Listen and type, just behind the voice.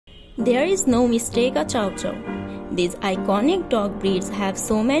There is no mistake a Chow Chow. These iconic dog breeds have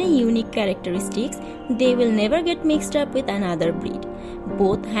so many unique characteristics, they will never get mixed up with another breed.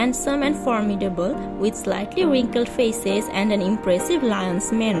 Both handsome and formidable, with slightly wrinkled faces and an impressive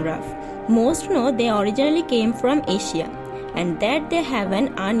lion's mane ruff. Most know they originally came from Asia, and that they have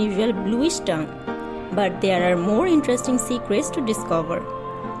an unusual bluish tongue. But there are more interesting secrets to discover.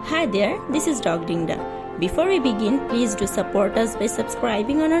 Hi there, this is DogDingDa. Before we begin, please do support us by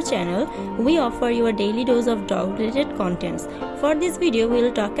subscribing on our channel. We offer you a daily dose of dog-related contents. For this video, we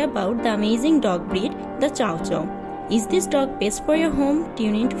will talk about the amazing dog breed, the Chow Chow. Is this dog best for your home?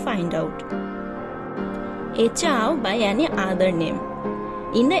 Tune in to find out. A chow by any other name.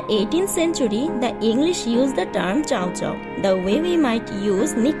 In the 18th century, the English used the term Chow Chow, the way we might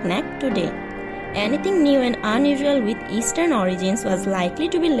use knick-knack today. Anything new and unusual with Eastern origins was likely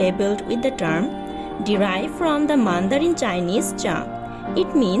to be labeled with the term, derived from the Mandarin Chinese cha.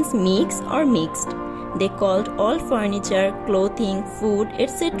 It means mix or mixed. They called all furniture, clothing, food,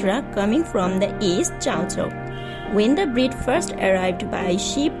 etc. coming from the East Chow Chow. When the breed first arrived by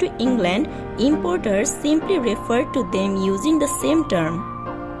ship to England, importers simply referred to them using the same term.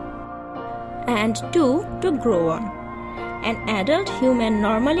 And 2 to grow on. An adult human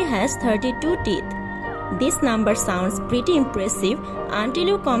normally has 32 teeth. This number sounds pretty impressive until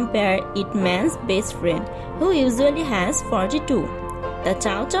you compare it man's best friend, who usually has 42. The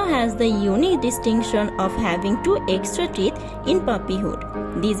Chow Chow has the unique distinction of having 2 extra teeth in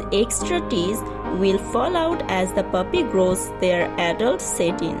puppyhood. These extra teeth will fall out as the puppy grows their adult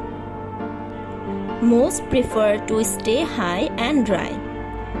set in. Most prefer to stay high and dry.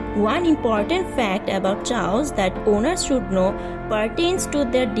 One important fact about chows that owners should know pertains to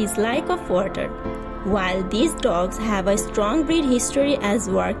their dislike of water. While these dogs have a strong breed history as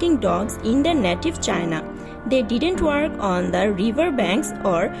working dogs in their native China, they didn't work on the riverbanks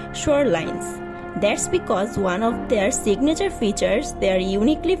or shorelines. That's because one of their signature features, their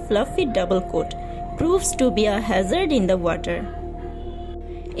uniquely fluffy double coat, proves to be a hazard in the water.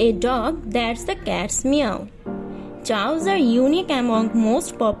 A dog that's the cat's meow. Chows are unique among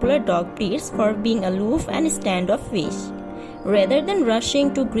most popular dog breeds for being aloof and standoffish. Rather than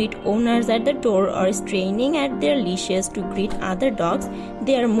rushing to greet owners at the door or straining at their leashes to greet other dogs,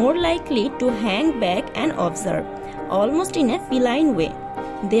 they are more likely to hang back and observe, almost in a feline way.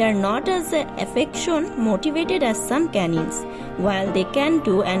 They are not as affection motivated as some canines. While they can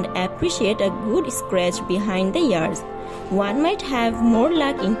do and appreciate a good scratch behind the ears, one might have more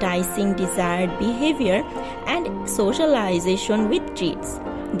luck enticing desired behavior and socialization with treats.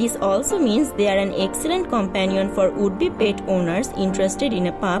 This also means they are an excellent companion for would-be pet owners interested in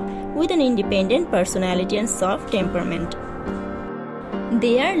a pup with an independent personality and soft temperament.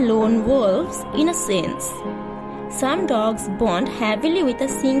 They are lone wolves in a sense. Some dogs bond heavily with a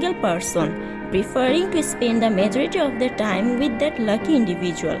single person, preferring to spend the majority of their time with that lucky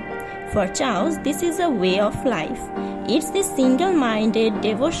individual. For chows, this is a way of life. It's this single-minded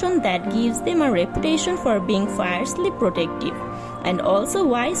devotion that gives them a reputation for being fiercely protective, and also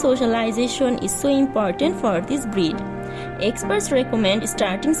why socialization is so important for this breed. Experts recommend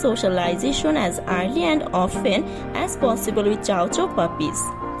starting socialization as early and often as possible with Chow Chow puppies.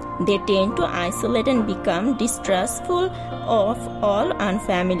 They tend to isolate and become distrustful of all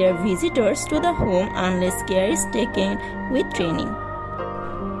unfamiliar visitors to the home unless care is taken with training.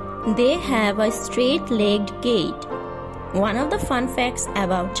 They have a straight-legged gait. One of the fun facts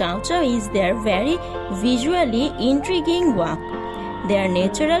about Chow Chow is their very visually intriguing walk, their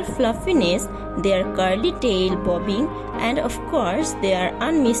natural fluffiness, their curly tail bobbing, and of course their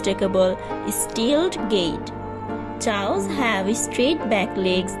unmistakable stilted gait. Chows have straight back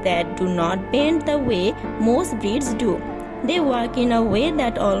legs that do not bend the way most breeds do. They walk in a way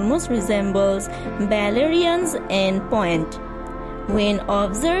that almost resembles ballerians and point. When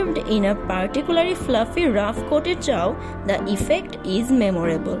observed in a particularly fluffy, rough-coated chow, the effect is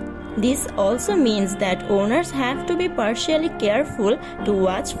memorable. This also means that owners have to be partially careful to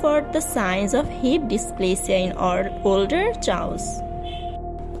watch for the signs of hip dysplasia in older chows.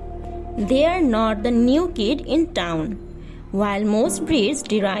 They are not the new kid in town. While most breeds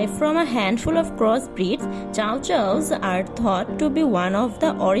derive from a handful of crossbreeds, Chow Chows are thought to be one of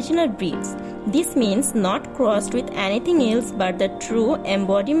the original breeds. This means not crossed with anything else but the true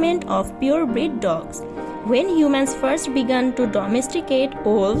embodiment of purebred dogs. When humans first began to domesticate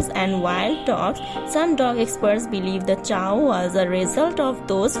wolves and wild dogs, some dog experts believe the chow was a result of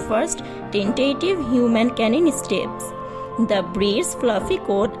those first tentative human canine steps. The breed's fluffy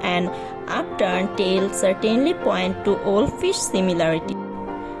coat and upturned tail certainly point to wolfish similarity.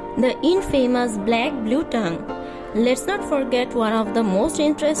 The infamous black-blue tongue. Let's not forget one of the most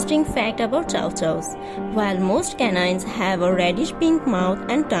interesting facts about Chow Chows. While most canines have a reddish pink mouth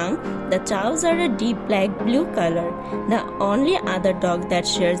and tongue, the Chows are a deep black blue color. The only other dog that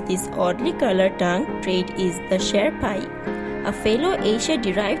shares this oddly colored tongue trait is the Sherpai, a fellow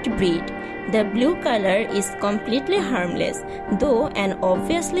Asia-derived breed. The blue color is completely harmless, though an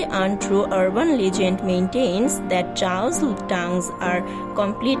obviously untrue urban legend maintains that Chow's tongues are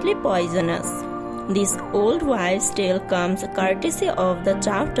completely poisonous. This old wives' tale comes courtesy of the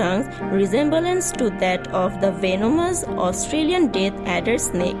Chow tongue's resemblance to that of the venomous Australian death adder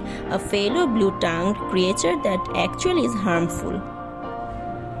snake, a fellow blue-tongued creature that actually is harmful.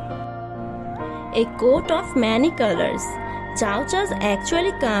 A coat of many colors. Chow Chows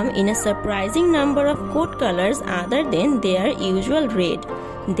actually come in a surprising number of coat colors other than their usual red.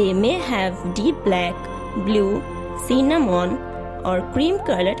 They may have deep black, blue, cinnamon, or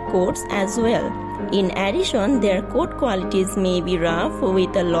cream-colored coats as well. In addition, their coat qualities may be rough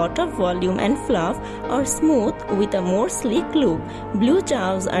with a lot of volume and fluff or smooth with a more sleek look. Blue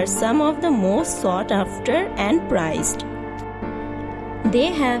Chows are some of the most sought after and prized. They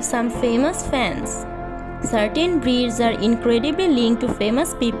have some famous fans. Certain breeds are incredibly linked to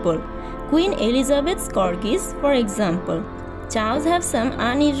famous people. Queen Elizabeth's corgis, for example. Chows have some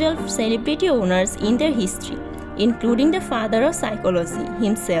unusual celebrity owners in their history, including the father of psychology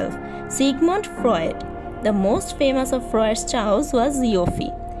himself, Sigmund Freud. The most famous of Freud's Chows was Yofi,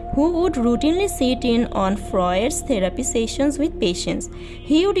 who would routinely sit in on Freud's therapy sessions with patients.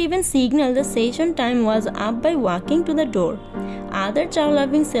 He would even signal the session time was up by walking to the door. Other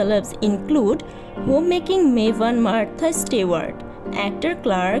chow-loving celebs include homemaking maven Martha Stewart, actor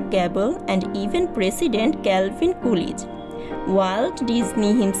Clark Gable, and even President Calvin Coolidge. Walt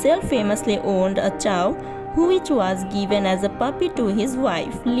Disney himself famously owned a chow, which was given as a puppy to his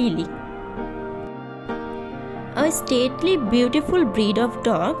wife, Lily. A stately, beautiful breed of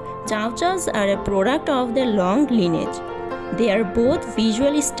dog, Chow Chows are a product of their long lineage. They are both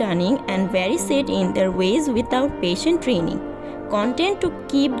visually stunning and very set in their ways without patient training. Content to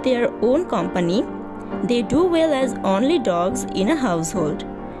keep their own company, they do well as only dogs in a household.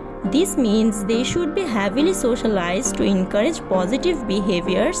 This means they should be heavily socialized to encourage positive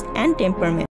behaviors and temperament.